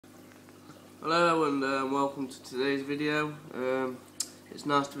Hello and welcome to today's video. It's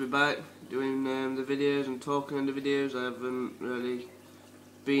nice to be back doing the videos and talking in the videos. I haven't really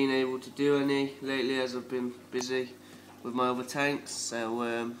been able to do any lately as I've been busy with my other tanks.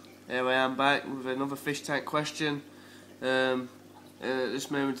 So here I am back with another fish tank question. At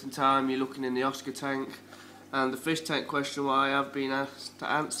this moment in time you're looking in the Oscar tank, and the fish tank question what I have been asked to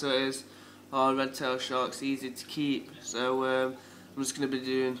answer is, are red-tailed sharks easy to keep? So I'm just going to be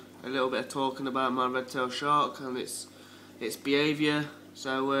doing a little bit of talking about my red-tailed shark and its behaviour,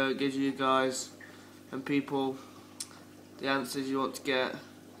 so it gives you guys and people the answers you want to get.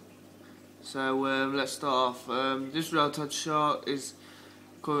 So let's start off. This red-tailed shark is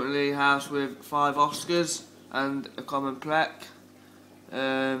currently housed with 5 Oscars and a common plaque.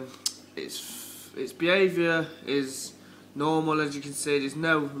 Its behaviour is normal, as you can see. There's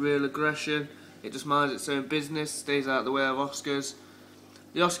no real aggression. It just minds its own business, stays out of the way of Oscars.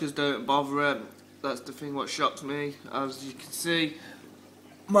 The Oscars don't bother it. That's the thing what shocks me. As you can see,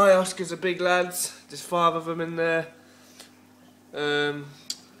 my Oscars are big lads. There's 5 of them in there, in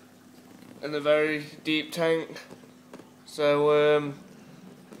a very deep tank. So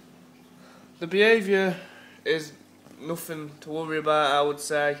the behaviour is nothing to worry about, I would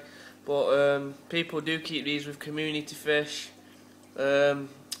say. But people do keep these with community fish. So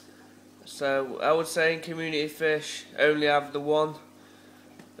I would say in community fish only have the one.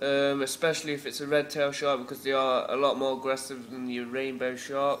 Especially if it's a red-tailed shark, because they are a lot more aggressive than your rainbow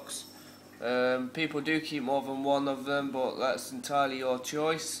sharks. People do keep more than one of them, but that's entirely your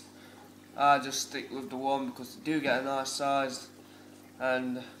choice. I just stick with the one because they do get a nice size,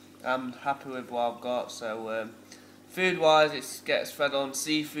 and I'm happy with what I've got. So food-wise, it gets fed on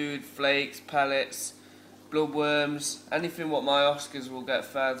seafood, flakes, pellets, bloodworms, anything what my Oscars will get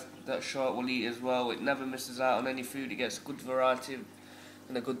fed, that shark will eat as well. It never misses out on any food. It gets a good variety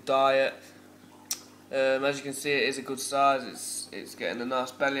and a good diet. As you can see, it is a good size. It's getting a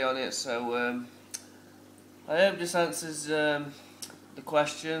nice belly on it. So I hope this answers the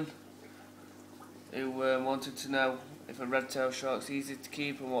question. Who wanted to know if a red-tailed shark's easy to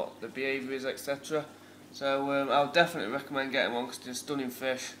keep and what the behaviour is, etc. So I'll definitely recommend getting one because they're stunning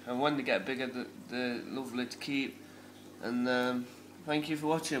fish, and when they get bigger, they're lovely to keep. And thank you for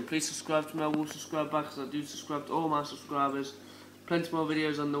watching. Please subscribe to me. I will subscribe back, because I do subscribe to all my subscribers. Plenty more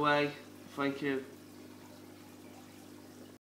videos on the way. Thank you.